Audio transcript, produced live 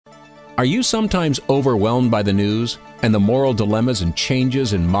Are you sometimes overwhelmed by the news and the moral dilemmas and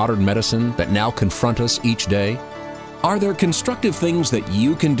changes in modern medicine that now confront us each day? Are there constructive things that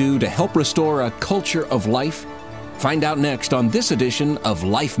you can do to help restore a culture of life? Find out next on this edition of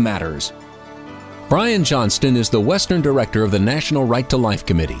Life Matters. Brian Johnston is the Western Director of the National Right to Life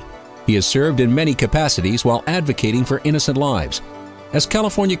Committee. He has served in many capacities while advocating for innocent lives, as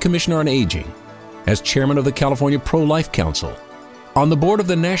California Commissioner on Aging, as Chairman of the California Pro-Life Council, on the board of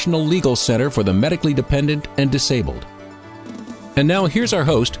the National Legal Center for the Medically Dependent and Disabled. And now here's our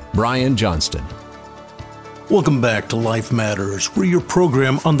host, Brian Johnston. Welcome back to Life Matters. We're your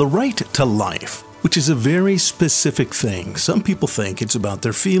program on the right to life, which is a very specific thing. Some people think it's about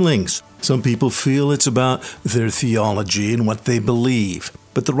their feelings. Some people feel it's about their theology and what they believe.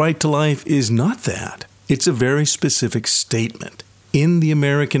 But the right to life is not that. It's a very specific statement. In the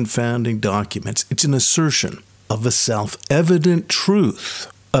American founding documents, it's an assertion of a self-evident truth,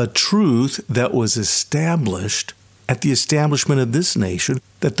 a truth that was established at the establishment of this nation,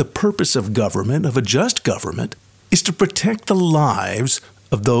 that the purpose of government, of a just government, is to protect the lives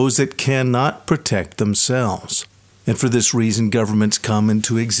of those that cannot protect themselves. And for this reason, governments come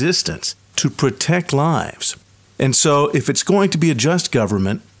into existence to protect lives. And so if it's going to be a just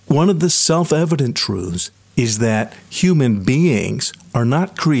government, one of the self-evident truths is that human beings are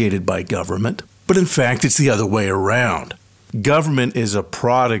not created by government, but in fact, it's the other way around. Government is a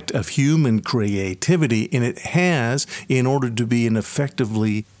product of human creativity, and it has, in order to be an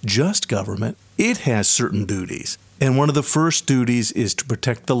effectively just government, it has certain duties. And one of the first duties is to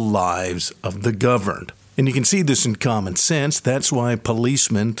protect the lives of the governed. And you can see this in common sense. That's why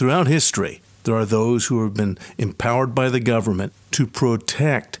policemen throughout history, there are those who have been empowered by the government to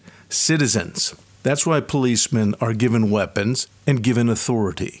protect citizens. That's why policemen are given weapons and given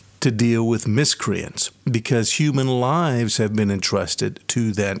authority to deal with miscreants, because human lives have been entrusted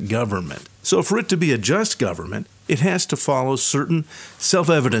to that government. So for it to be a just government, it has to follow certain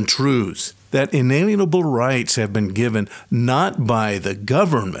self-evident truths, that inalienable rights have been given not by the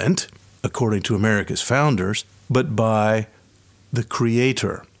government, according to America's founders, but by the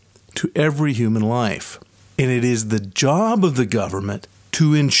Creator to every human life. And it is the job of the government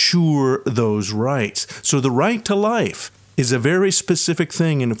to ensure those rights. So the right to life is a very specific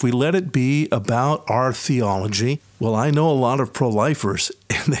thing, and if we let it be about our theology, well, I know a lot of pro-lifers,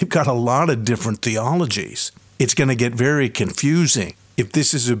 and they've got a lot of different theologies. It's going to get very confusing if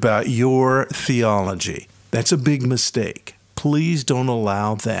this is about your theology. That's a big mistake. Please don't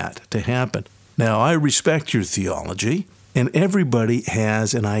allow that to happen. Now, I respect your theology, and everybody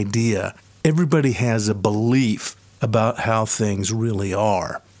has an idea. Everybody has a belief about how things really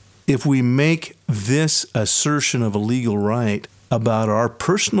are. If we make this assertion of a legal right about our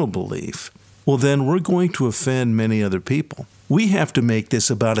personal belief, well, then we're going to offend many other people. We have to make this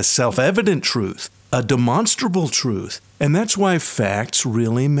about a self-evident truth, a demonstrable truth, and that's why facts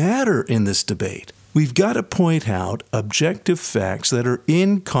really matter in this debate. We've got to point out objective facts that are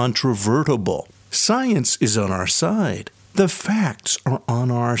incontrovertible. Science is on our side. The facts are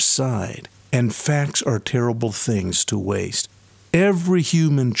on our side, and facts are terrible things to waste. Every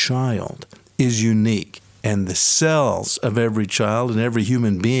human child is unique, and the cells of every child and every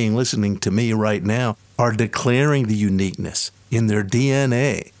human being listening to me right now are declaring the uniqueness in their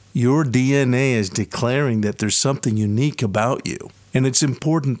DNA. Your DNA is declaring that there's something unique about you. And it's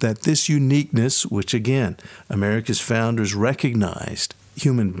important that this uniqueness, which again, America's founders recognized,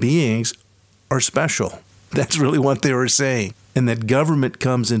 human beings are special. That's really what they were saying. And that government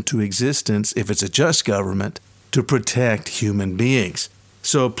comes into existence, if it's a just government, to protect human beings.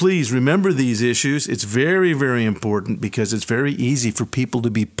 So please remember these issues. It's very, very important because it's very easy for people to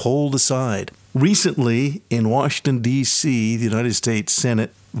be pulled aside. Recently, in Washington, D.C., the United States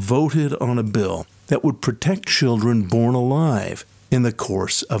Senate voted on a bill that would protect children born alive in the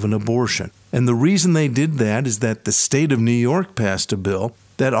course of an abortion. And the reason they did that is that the state of New York passed a bill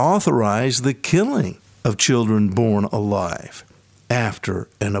that authorized the killing of children born alive after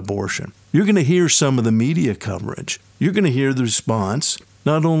an abortion. You're going to hear some of the media coverage. You're going to hear the response,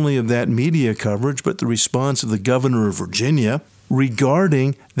 not only of that media coverage, but the response of the governor of Virginia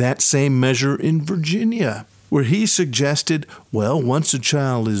regarding that same measure in Virginia, where he suggested, well, once a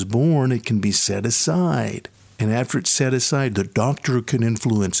child is born, it can be set aside. And after it's set aside, the doctor can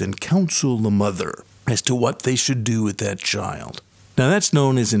influence and counsel the mother as to what they should do with that child. Now, that's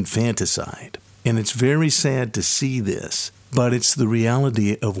known as infanticide. And it's very sad to see this, but it's the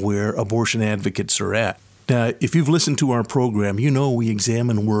reality of where abortion advocates are at. Now, if you've listened to our program, you know we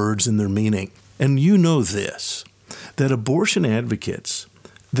examine words and their meaning. And you know this, that abortion advocates,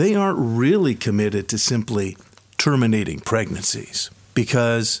 they aren't really committed to simply terminating pregnancies,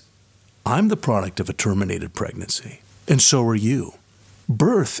 because I'm the product of a terminated pregnancy, and so are you.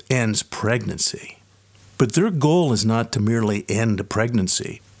 Birth ends pregnancy. But their goal is not to merely end a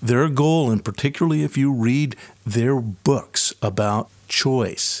pregnancy. Their goal, and particularly if you read their books about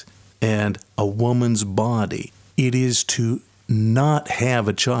choice and a woman's body, it is to not have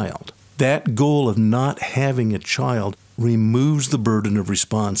a child. That goal of not having a child removes the burden of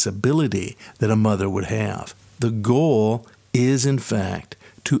responsibility that a mother would have. The goal is, in fact,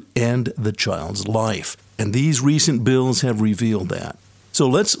 to end the child's life. And these recent bills have revealed that. So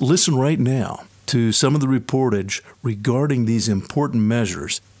let's listen right now to some of the reportage regarding these important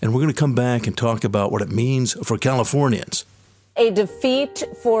measures, and we're going to come back and talk about what it means for Californians. A defeat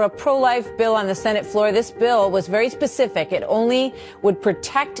for a pro-life bill on the Senate floor. This bill was very specific. It only would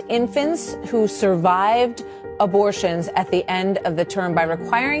protect infants who survived abortions at the end of the term by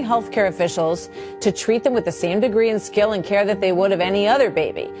requiring healthcare officials to treat them with the same degree and skill and care that they would of any other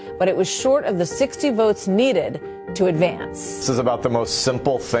baby. But it was short of the 60 votes needed to advance. This is about the most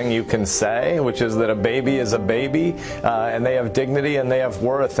simple thing you can say, which is that a baby is a baby, and they have dignity and they have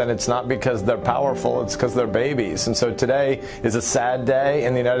worth, and it's not because they're powerful, it's because they're babies. And so today is a sad day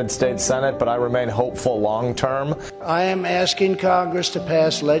in the United States Senate, but I remain hopeful long term. I am asking Congress to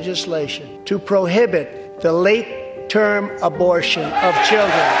pass legislation to prohibit the late-term abortion of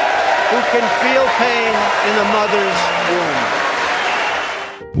children who can feel pain in the mother's womb.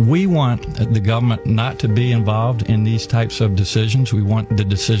 We want the government not to be involved in these types of decisions. We want the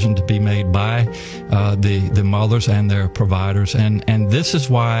decision to be made by the mothers and their providers. And this is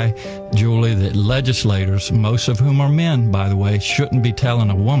why, Julie, that legislators, most of whom are men, by the way, shouldn't be telling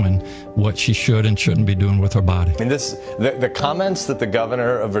a woman what she should and shouldn't be doing with her body. I mean, the comments that the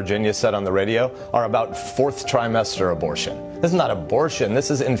governor of Virginia said on the radio are about fourth trimester abortion. This is not abortion.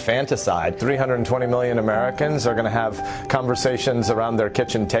 This is infanticide. 320 million Americans are going to have conversations around their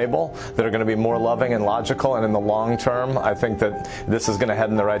kitchen table that are going to be more loving and logical. And in the long term, I think that this is going to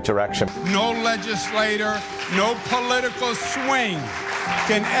head in the right direction. No legislator, no political swing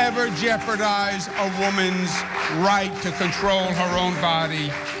can ever jeopardize a woman's right to control her own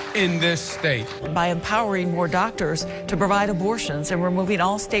body in this state. By empowering more doctors to provide abortions and removing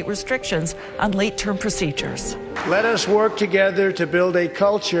all state restrictions on late-term procedures. Let us work together to build a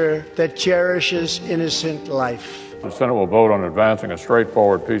culture that cherishes innocent life. The Senate will vote on advancing a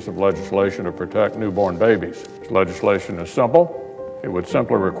straightforward piece of legislation to protect newborn babies. This legislation is simple. It would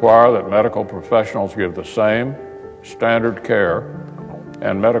simply require that medical professionals give the same standard care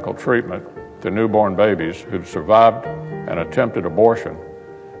and medical treatment to newborn babies who've survived an attempted abortion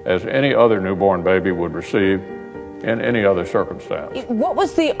as any other newborn baby would receive in any other circumstance. What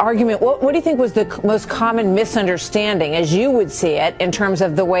was the argument? What do you think was the most common misunderstanding, as you would see it, in terms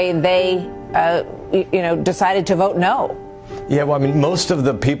of the way they, decided to vote no? Yeah, well, I mean, most of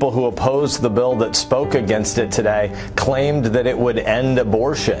the people who opposed the bill that spoke against it today claimed that it would end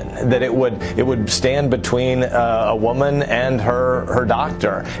abortion, that it would stand between a woman and her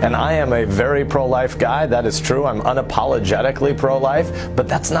doctor. And I am a very pro-life guy. That is true. I'm unapologetically pro-life. But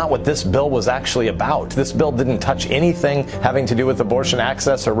that's not what this bill was actually about. This bill didn't touch anything having to do with abortion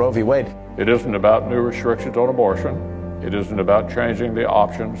access or Roe v. Wade. It isn't about new restrictions on abortion. It isn't about changing the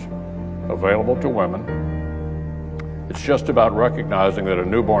options available to women. It's just about recognizing that a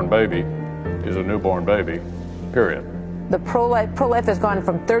newborn baby is a newborn baby, period. The pro-life has gone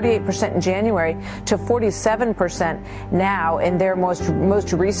from 38% in January to 47% now in their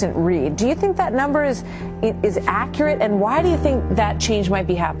most recent read. Do you think that number is accurate, and why do you think that change might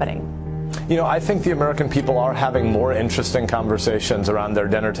be happening? You know, I think the American people are having more interesting conversations around their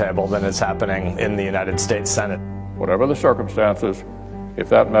dinner table than is happening in the United States Senate. Whatever the circumstances, if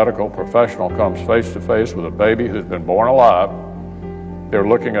that medical professional comes face to face with a baby who's been born alive, they're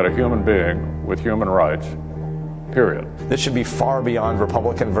looking at a human being with human rights, period. This should be far beyond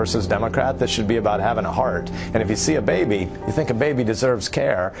Republican versus Democrat. This should be about having a heart. And if you see a baby, you think a baby deserves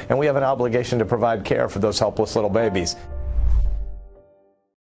care, and we have an obligation to provide care for those helpless little babies.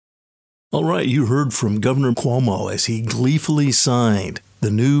 All right, you heard from Governor Cuomo as he gleefully signed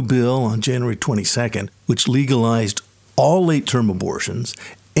the new bill on January 22nd, which legalized all late-term abortions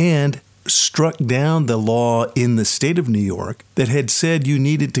and struck down the law in the state of New York that had said you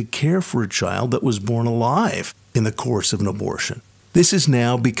needed to care for a child that was born alive in the course of an abortion. This has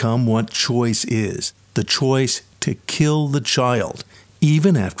now become what choice is, the choice to kill the child,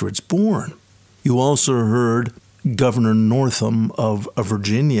 even after it's born. You also heard Governor Northam of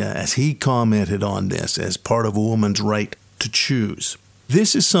Virginia as he commented on this as part of a woman's right to choose.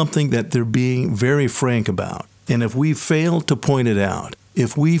 This is something that they're being very frank about. And if we fail to point it out,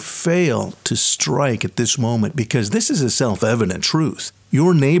 if we fail to strike at this moment, because this is a self-evident truth,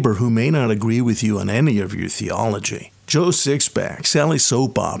 your neighbor who may not agree with you on any of your theology, Joe Sixpack, Sally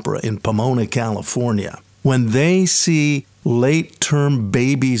Soap Opera in Pomona, California, when they see late-term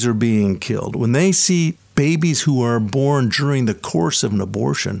babies are being killed, when they see babies who are born during the course of an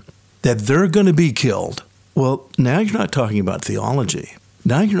abortion, that they're going to be killed, well, now you're not talking about theology.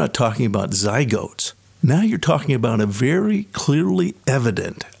 Now you're not talking about zygotes. Now you're talking about a very clearly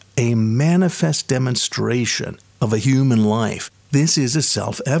evident, a manifest demonstration of a human life. This is a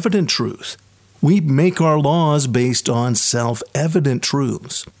self-evident truth. We make our laws based on self-evident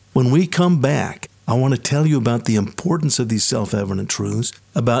truths. When we come back, I want to tell you about the importance of these self-evident truths,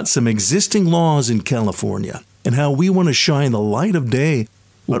 about some existing laws in California, and how we want to shine the light of day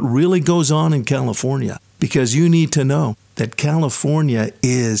what really goes on in California, because you need to know that California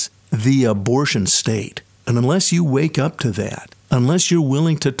is the abortion state. And unless you wake up to that, unless you're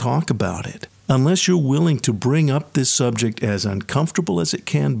willing to talk about it, unless you're willing to bring up this subject as uncomfortable as it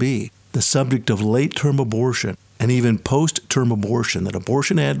can be, the subject of late-term abortion and even post-term abortion that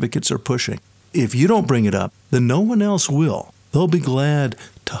abortion advocates are pushing, if you don't bring it up, then no one else will. They'll be glad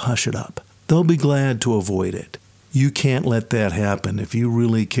to hush it up. They'll be glad to avoid it. You can't let that happen if you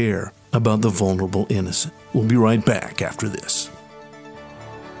really care about the vulnerable innocent. We'll be right back after this.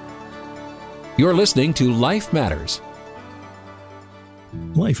 You're listening to Life Matters.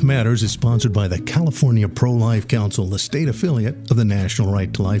 Life Matters is sponsored by the California Pro-Life Council, the state affiliate of the National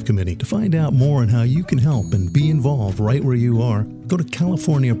Right to Life Committee. To find out more on how you can help and be involved right where you are, go to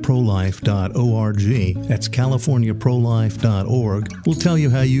californiaprolife.org. That's californiaprolife.org. We'll tell you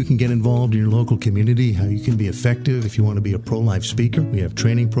how you can get involved in your local community, how you can be effective if you want to be a pro-life speaker. We have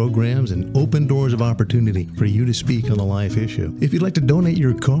training programs and open doors of opportunity for you to speak on the life issue. If you'd like to donate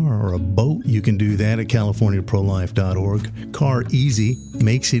your car or a boat, you can do that at californiaprolife.org. Car Easy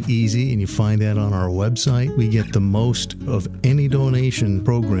makes it easy, and you find that on our website. We get the most of any donation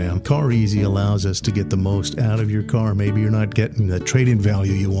program. Car Easy allows us to get the most out of your car. Maybe you're not getting the trade-in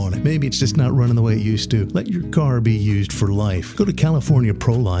value you wanted. Maybe it's just not running the way it used to. Let your car be used for life. Go to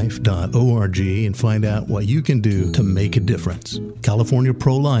californiaprolife.org and find out what you can do to make a difference.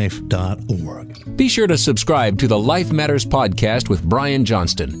 californiaprolife.org. Be sure to subscribe to the Life Matters podcast with Brian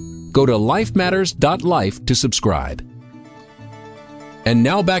Johnston. Go to lifematters.life to subscribe. And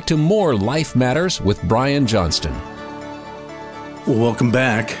now back to more Life Matters with Brian Johnston. Well, welcome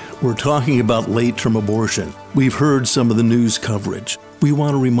back. We're talking about late-term abortion. We've heard some of the news coverage. We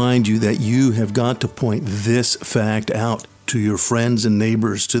want to remind you that you have got to point this fact out to your friends and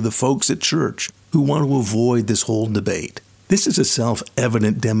neighbors, to the folks at church who want to avoid this whole debate. This is a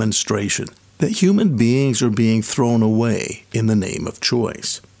self-evident demonstration that human beings are being thrown away in the name of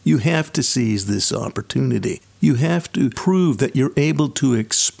choice. You have to seize this opportunity. You have to prove that you're able to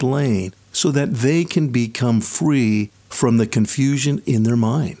explain so that they can become free from the confusion in their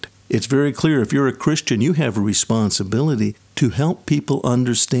mind. It's very clear if you're a Christian, you have a responsibility to help people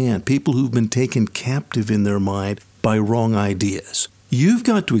understand, people who've been taken captive in their mind by wrong ideas. You've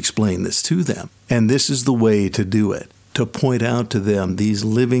got to explain this to them, and this is the way to do it, to point out to them these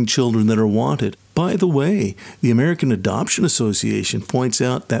living children that are wanted. By the way, the American Adoption Association points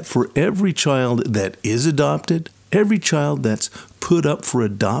out that for every child that is adopted, every child that's put up for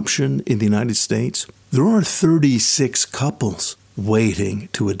adoption in the United States, there are 36 couples waiting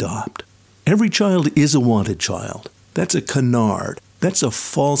to adopt. Every child is a wanted child. That's a canard. That's a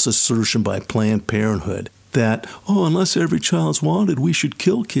false assertion by Planned Parenthood that, unless every child's wanted, we should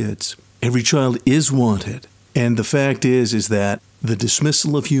kill kids. Every child is wanted. And the fact is that the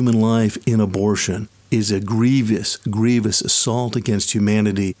dismissal of human life in abortion is a grievous, grievous assault against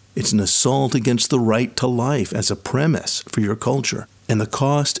humanity. It's an assault against the right to life as a premise for your culture. And the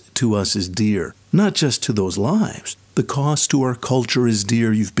cost to us is dear, not just to those lives. The cost to our culture is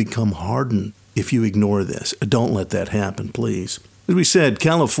dear. You've become hardened if you ignore this. Don't let that happen, please. As we said,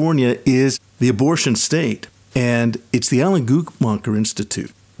 California is the abortion state, and it's the Alan Guttmacher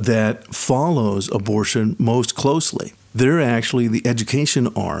Institute that follows abortion most closely. They're actually the education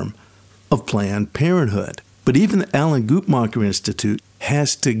arm of Planned Parenthood. But even the Alan Guttmacher Institute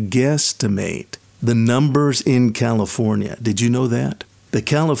has to guesstimate the numbers in California. Did you know that? That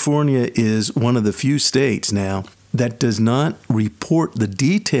California is one of the few states now that does not report the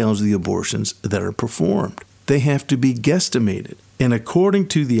details of the abortions that are performed. They have to be guesstimated. And according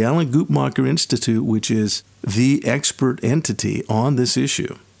to the Alan Guttmacher Institute, which is the expert entity on this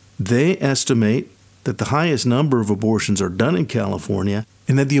issue, they estimate that the highest number of abortions are done in California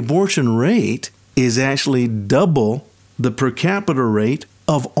and that the abortion rate is actually double the per capita rate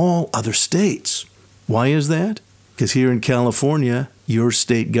of all other states. Why is that? Because here in California, your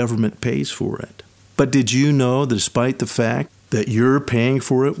state government pays for it. But did you know that despite the fact that you're paying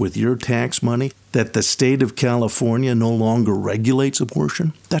for it with your tax money, that the state of California no longer regulates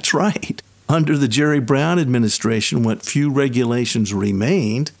abortion? That's right. Under the Jerry Brown administration, what few regulations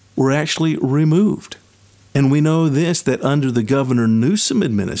remained were actually removed. And we know this, that under the Governor Newsom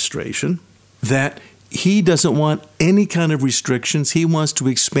administration, that he doesn't want any kind of restrictions. He wants to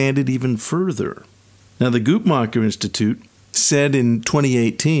expand it even further. Now, the Guttmacher Institute said in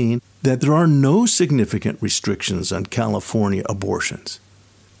 2018 that there are no significant restrictions on California abortions.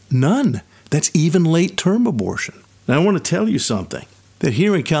 None. That's even late-term abortion. Now, I want to tell you something, that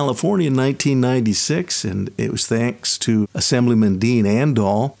here in California in 1996, and it was thanks to Assemblyman Dean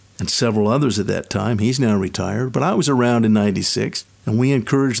Andall and several others at that time, he's now retired, but I was around in 96, and we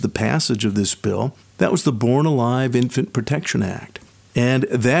encouraged the passage of this bill. That was the Born Alive Infant Protection Act. And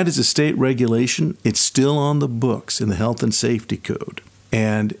that is a state regulation. It's still on the books in the Health and Safety Code.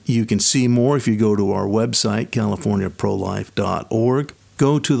 And you can see more if you go to our website, californiaprolife.org.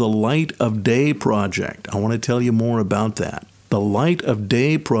 Go to the Light of Day Project. I want to tell you more about that. The Light of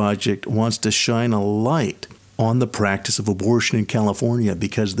Day Project wants to shine a light on the practice of abortion in California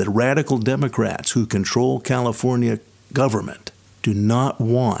because the radical Democrats who control California government do not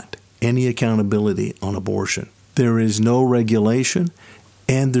want any accountability on abortion. There is no regulation,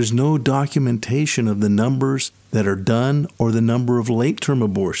 and there's no documentation of the numbers that are done or the number of late-term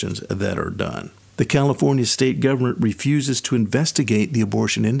abortions that are done. The California state government refuses to investigate the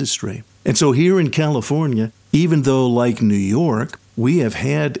abortion industry. And so here in California, even though like New York, we have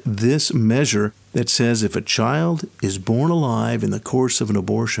had this measure that says if a child is born alive in the course of an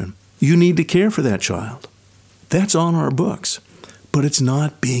abortion, you need to care for that child. That's on our books, but it's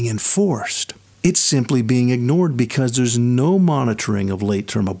not being enforced. It's simply being ignored because there's no monitoring of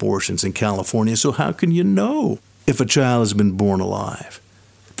late-term abortions in California. So how can you know if a child has been born alive?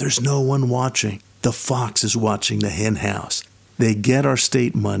 There's no one watching. The fox is watching the hen house. They get our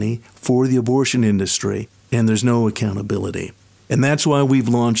state money for the abortion industry, and there's no accountability. And that's why we've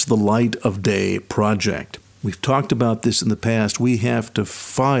launched the Light of Day Project. We've talked about this in the past. We have to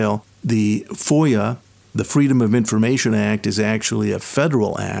file the FOIA. The Freedom of Information Act is actually a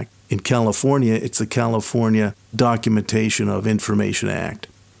federal act. In California, it's the California Documentation of Information Act.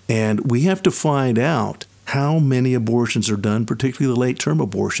 And we have to find out how many abortions are done, particularly the late-term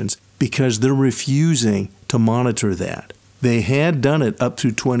abortions, because they're refusing to monitor that. They had done it up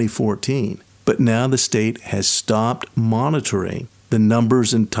through 2014, but now the state has stopped monitoring the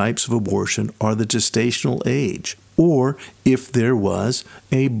numbers and types of abortion or the gestational age, or if there was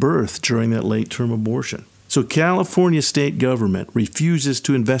a birth during that late-term abortion. So California state government refuses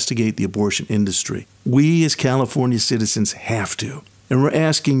to investigate the abortion industry. We as California citizens have to. And we're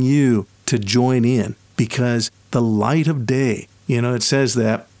asking you to join in because the light of day, it says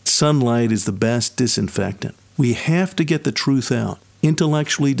that sunlight is the best disinfectant. We have to get the truth out.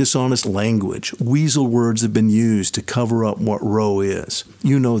 Intellectually dishonest language, weasel words have been used to cover up what Roe is.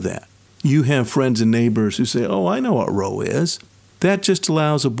 You know that. You have friends and neighbors who say, oh, I know what Roe is. That just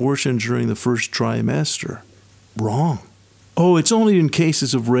allows abortion during the first trimester. Wrong. Oh, it's only in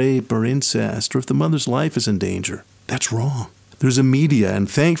cases of rape or incest or if the mother's life is in danger. That's wrong. There's a media, and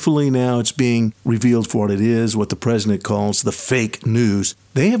thankfully now it's being revealed for what it is, what the president calls the fake news.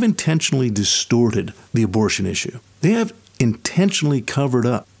 They have intentionally distorted the abortion issue. They have intentionally covered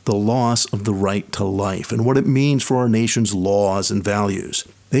up the loss of the right to life and what it means for our nation's laws and values.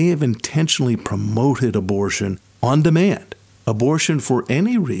 They have intentionally promoted abortion on demand. Abortion for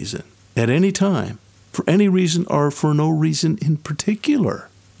any reason, at any time, for any reason or for no reason in particular,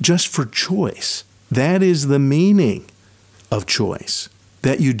 just for choice. That is the meaning of choice,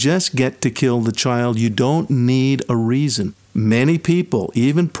 that you just get to kill the child. You don't need a reason. Many people,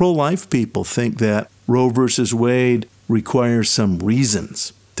 even pro-life people, think that Roe versus Wade requires some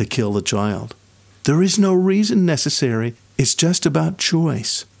reasons to kill the child. There is no reason necessary. It's just about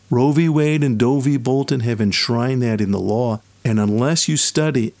choice. Roe v. Wade and Doe v. Bolton have enshrined that in the law. And unless you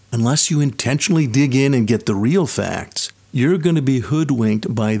study, unless you intentionally dig in and get the real facts, you're going to be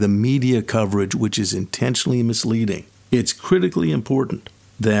hoodwinked by the media coverage, which is intentionally misleading. It's critically important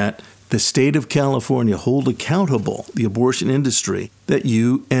that the state of California hold accountable the abortion industry that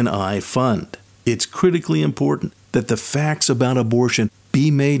you and I fund. It's critically important that the facts about abortion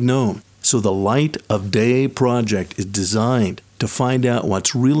be made known. So the Light of Day Project is designed to find out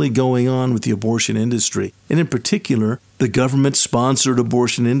what's really going on with the abortion industry, and in particular, the government-sponsored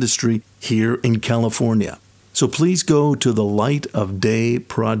abortion industry here in California. So please go to the Light of Day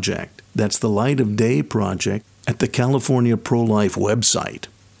Project. That's the Light of Day Project at the California Pro-Life website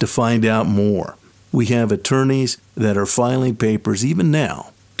to find out more. We have attorneys that are filing papers even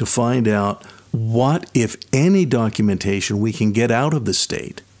now to find out what, if any, documentation we can get out of the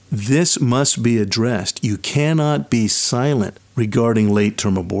state. This must be addressed. You cannot be silent regarding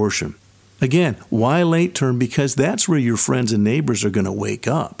late-term abortion. Again, why late-term? Because that's where your friends and neighbors are going to wake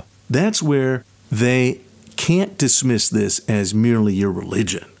up. That's where they can't dismiss this as merely your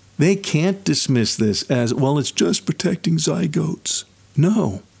religion. They can't dismiss this as, well, it's just protecting zygotes.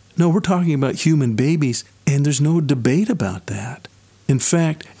 No, we're talking about human babies, and there's no debate about that. In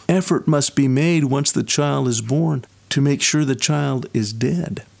fact, effort must be made once the child is born to make sure the child is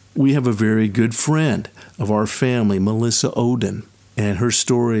dead. We have a very good friend of our family, Melissa Oden, and her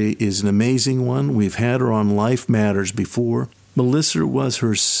story is an amazing one. We've had her on Life Matters before. Melissa was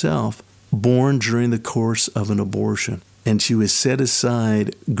herself born during the course of an abortion, and she was set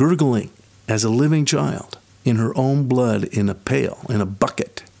aside gurgling as a living child in her own blood in a pail, in a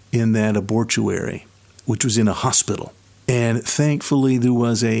bucket, in that abortuary, which was in a hospital. And thankfully, there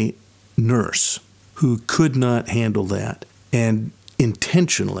was a nurse who could not handle that and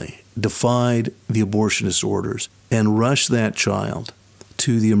intentionally defied the abortionist orders and rushed that child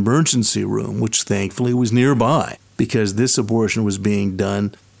to the emergency room, which thankfully was nearby because this abortion was being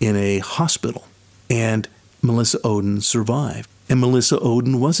done in a hospital. And Melissa Oden survived. And Melissa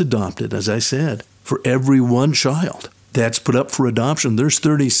Oden was adopted, as I said, for every one child that's put up for adoption. There's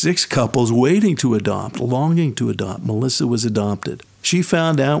 36 couples waiting to adopt, longing to adopt. Melissa was adopted. She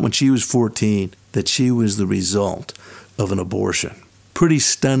found out when she was 14 that she was the result of an abortion. Pretty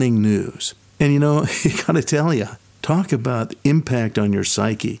stunning news. And you know, you gotta tell you, talk about the impact on your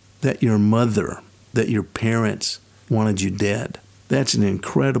psyche that your mother, that your parents wanted you dead. That's an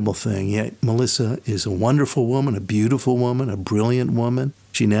incredible thing. Yet Melissa is a wonderful woman, a beautiful woman, a brilliant woman.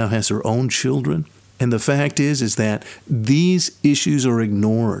 She now has her own children. And the fact is that these issues are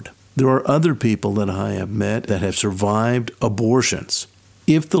ignored. There are other people that I have met that have survived abortions.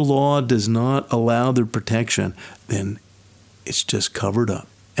 If the law does not allow their protection, then it's just covered up.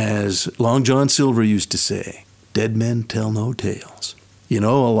 As Long John Silver used to say, dead men tell no tales. You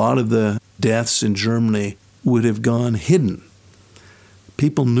know, a lot of the deaths in Germany would have gone hidden.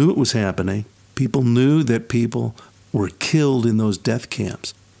 People knew it was happening. People knew that people were killed in those death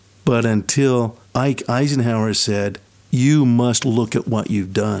camps. But until Ike Eisenhower said, you must look at what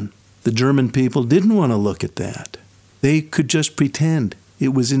you've done, the German people didn't want to look at that. They could just pretend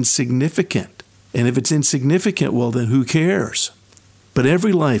it was insignificant. And if it's insignificant, well, then who cares? But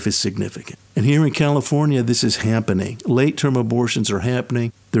every life is significant. And here in California, this is happening. Late-term abortions are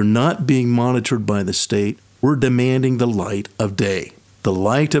happening. They're not being monitored by the state. We're demanding the light of day. The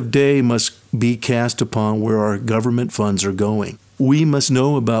light of day must be cast upon where our government funds are going. We must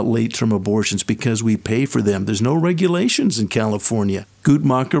know about late-term abortions because we pay for them. There's no regulations in California.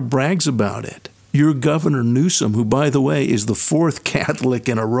 Guttmacher brags about it. Your Governor Newsom, who, by the way, is the fourth Catholic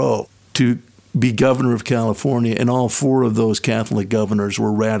in a row to be governor of California, and all four of those Catholic governors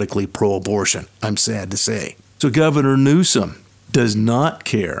were radically pro-abortion, I'm sad to say. So Governor Newsom does not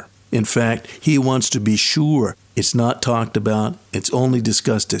care. In fact, he wants to be sure it's not talked about, it's only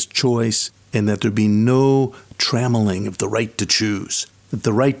discussed as choice, and that there be no trammeling of the right to choose. That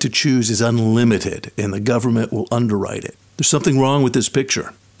the right to choose is unlimited, and the government will underwrite it. There's something wrong with this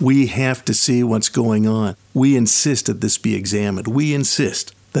picture. We have to see what's going on. We insist that this be examined. We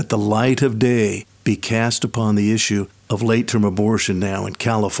insist that the light of day be cast upon the issue of late-term abortion now in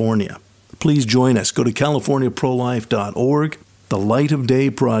California. Please join us. Go to CaliforniaProLife.org, the Light of Day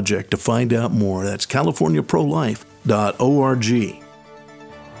Project, to find out more. That's CaliforniaProLife.org.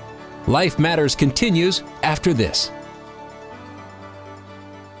 Life Matters continues after this.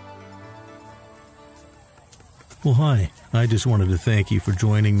 Well, hi. I just wanted to thank you for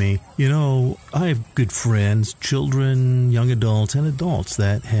joining me. You know, I have good friends, children, young adults, and adults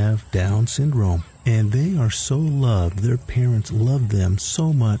that have Down syndrome. And they are so loved. Their parents love them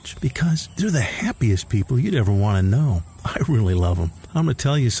so much because they're the happiest people you'd ever want to know. I really love them. I'm going to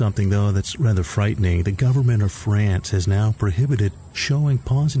tell you something, though, that's rather frightening. The government of France has now prohibited showing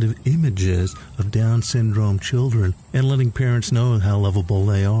positive images of Down syndrome children and letting parents know how lovable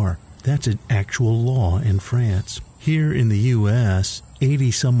they are. That's an actual law in France. Here in the U.S.,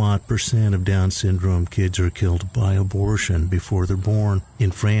 80-some-odd% of Down syndrome kids are killed by abortion before they're born. In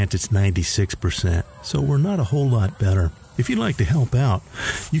France, it's 96%. So we're not a whole lot better. If you'd like to help out,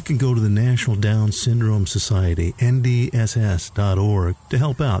 you can go to the National Down Syndrome Society, ndss.org, to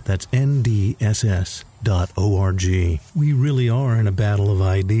help out. That's ndss.org. We really are in a battle of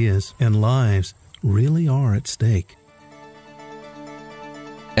ideas, and lives really are at stake.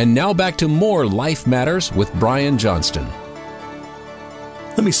 And now back to more Life Matters with Brian Johnston.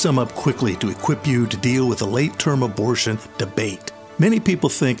 Let me sum up quickly to equip you to deal with the late-term abortion debate. Many people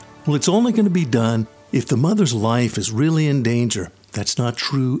think Well, it's only going to be done if the mother's life is really in danger. That's not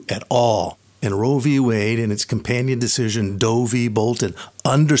true at all. And Roe v. Wade and its companion decision, Doe v. Bolton,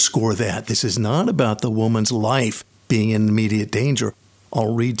 underscore that. This is not about the woman's life being in immediate danger.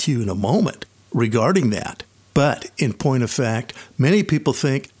 I'll read to you in a moment regarding that. But in point of fact, many people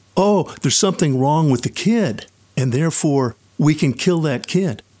think, oh, there's something wrong with the kid, and therefore we can kill that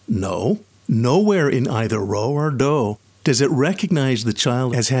kid. No, nowhere in either Roe or Doe does it recognize the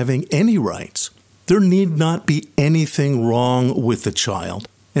child as having any rights. There need not be anything wrong with the child.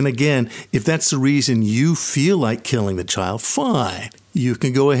 And again, if that's the reason you feel like killing the child, fine. You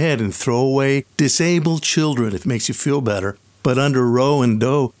can go ahead and throw away disabled children if it makes you feel better. But under Roe and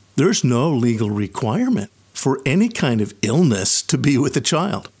Doe, there's no legal requirement for any kind of illness to be with the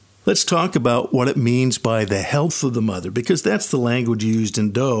child. Let's talk about what it means by the health of the mother, because that's the language used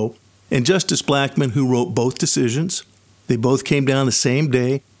in Doe. And Justice Blackmun, who wrote both decisions, they both came down the same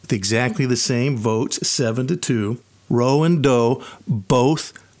day with exactly the same votes, 7-2. Roe and Doe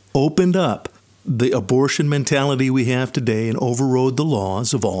both opened up the abortion mentality we have today and overrode the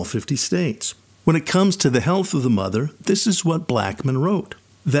laws of all 50 states. When it comes to the health of the mother, this is what Blackmun wrote,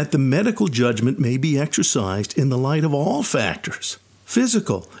 that the medical judgment may be exercised in the light of all factors,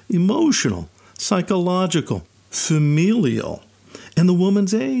 physical, emotional, psychological, familial, and the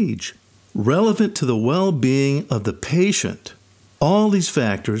woman's age, relevant to the well-being of the patient. All these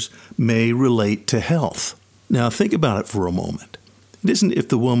factors may relate to health. Now, think about it for a moment. It isn't if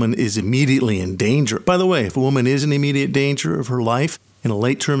the woman is immediately in danger. By the way, if a woman is in immediate danger of her life in a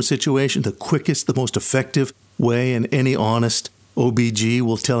late-term situation, the quickest, the most effective way, and any honest OBG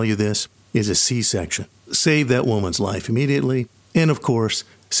will tell you this, is a C-section. Save that woman's life immediately, and of course,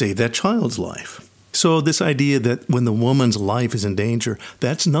 save that child's life. So this idea that when the woman's life is in danger,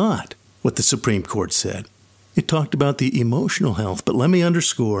 that's not what the Supreme Court said. It talked about the emotional health, but let me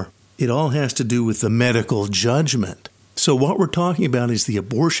underscore, it all has to do with the medical judgment. So what we're talking about is the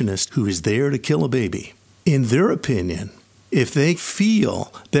abortionist who is there to kill a baby. In their opinion, if they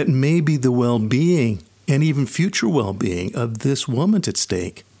feel that maybe the well-being and even future well-being of this woman's at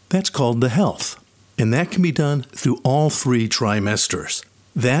stake, that's called the health. And that can be done through all 3 trimesters.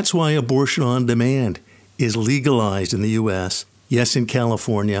 That's why abortion on demand is legalized in the U.S., yes, in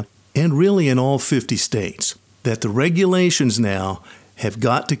California, and really in all 50 states. That the regulations now have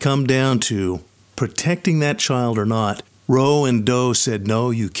got to come down to protecting that child or not. Roe and Doe said, no,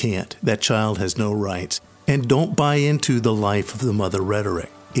 you can't. That child has no rights. And don't buy into the life of the mother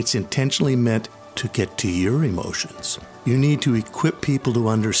rhetoric. It's intentionally meant to get to your emotions. You need to equip people to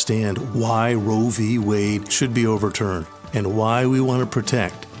understand why Roe v. Wade should be overturned and why we want to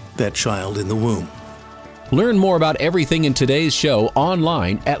protect that child in the womb. Learn more about everything in today's show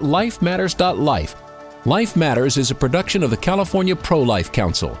online at lifematters.life. Life Matters is a production of the California Pro-Life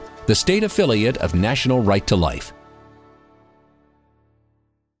Council, the state affiliate of National Right to Life.